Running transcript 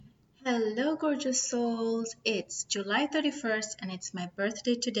Hello, gorgeous souls. It's July 31st and it's my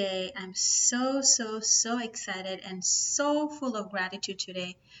birthday today. I'm so excited and so full of gratitude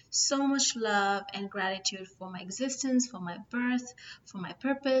today. So much love and gratitude for my existence, for my birth, for my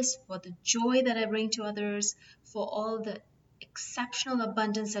purpose, for the joy that I bring to others, for all the exceptional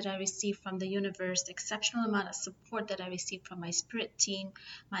abundance that I receive from the universe, the exceptional amount of support that I receive from my spirit team,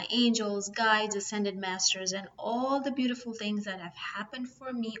 my angels, guides, ascended masters, and all the beautiful things that have happened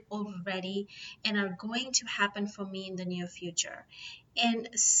for me already and are going to happen for me in the near future. And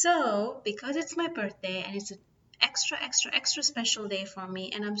so, because it's my birthday and it's an extra special day for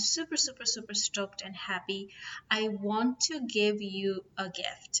me, and I'm super stoked and happy, I want to give you a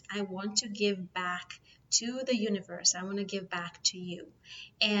gift. I want to give back to the universe. I want to give back to you.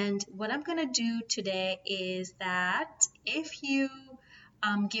 And what I'm going to do today is that if you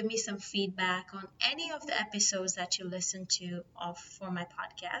give me some feedback on any of the episodes that you listen to for my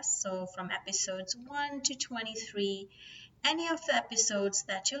podcast. So from episodes 1 to 23, any of the episodes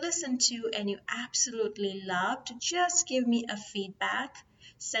that you listen to and you absolutely loved, just give me a feedback.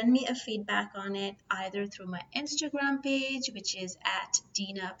 Send me a feedback on it either through my Instagram page, which is at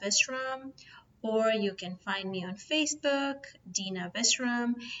Dina Visram, or you can find me on Facebook, Dina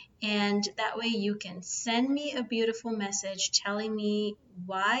Visram, and that way you can send me a beautiful message telling me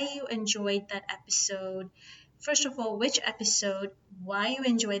why you enjoyed that episode. First of all, which episode, why you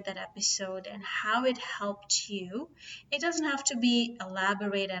enjoyed that episode, and how it helped you. It doesn't have to be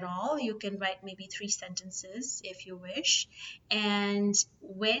elaborate at all. You can write maybe 3 sentences if you wish. And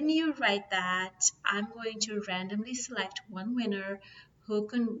when you write that, I'm going to randomly select one winner who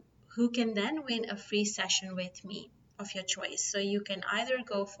can then win a free session with me of your choice. So you can either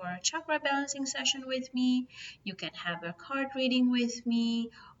go for a chakra balancing session with me, you can have a card reading with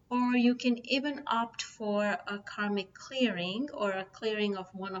me, or you can even opt for a karmic clearing or a clearing of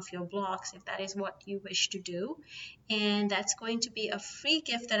one of your blocks if that is what you wish to do. And that's going to be a free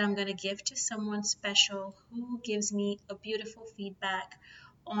gift that I'm going to give to someone special who gives me a beautiful feedback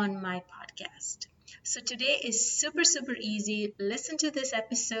on my podcast. So today is super easy. Listen to this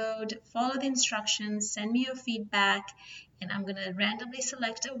episode, follow the instructions, send me your feedback, and I'm going to randomly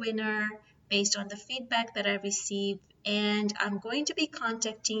select a winner based on the feedback that I receive. And I'm going to be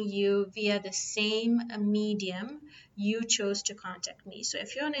contacting you via the same medium you chose to contact me. So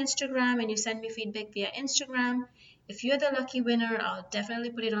if you're on Instagram and you send me feedback via Instagram, if you're the lucky winner, I'll definitely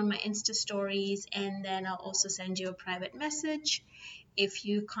put it on my Insta stories, and then I'll also send you a private message. If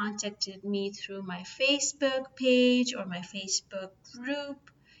you contacted me through my Facebook page or my Facebook group,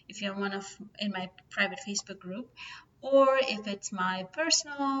 if you're in my private Facebook group, or if it's my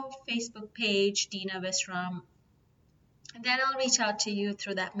personal Facebook page, Dina Visram, then I'll reach out to you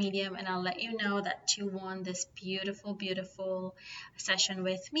through that medium and I'll let you know that you won this beautiful session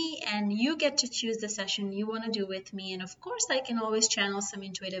with me, and you get to choose the session you want to do with me. And of course, I can always channel some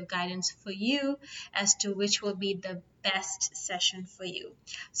intuitive guidance for you as to which will be the best session for you.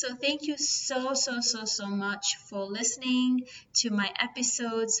 So thank you so much for listening to my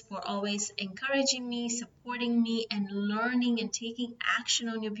episodes, for always encouraging me, supporting me, and learning and taking action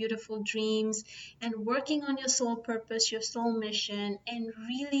on your beautiful dreams and working on your soul purpose, your soul mission, and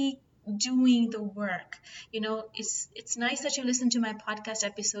really doing the work. It's nice that you listen to my podcast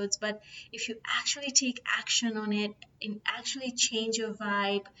episodes, but if you actually take action on it and actually change your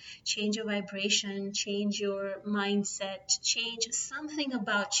vibe, change your vibration, change your mindset, change something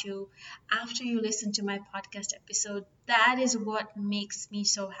about you after you listen to my podcast episode, that is what makes me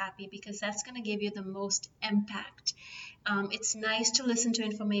so happy, because that's going to give you the most impact. It's nice to listen to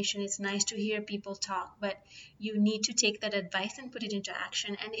information, it's nice to hear people talk, but you need to take that advice and put it into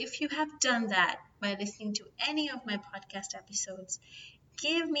action. And if you have done that by listening to any of my podcast episodes,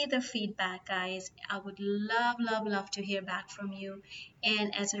 give me the feedback, guys. I would love to hear back from you.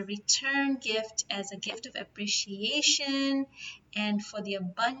 And as a return gift, as a gift of appreciation and for the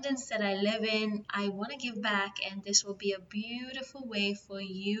abundance that I live in, I want to give back, and this will be a beautiful way for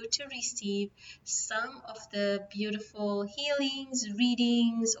you to receive some of the beautiful healings,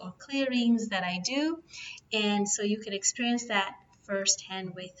 readings, or clearings that I do, and so you can experience that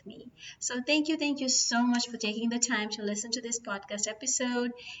firsthand with me. So thank you so much for taking the time to listen to this podcast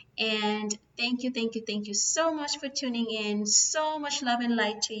episode, and thank you so much for tuning in. So much love and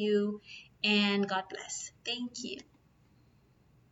light to you, and God bless. Thank you.